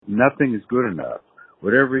nothing is good enough.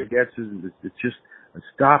 Whatever he gets it's just a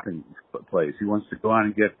stopping place. He wants to go on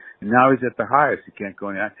and now he's at the highest. He can't go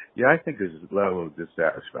any higher. Yeah, I think there's a level of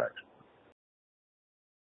dissatisfaction.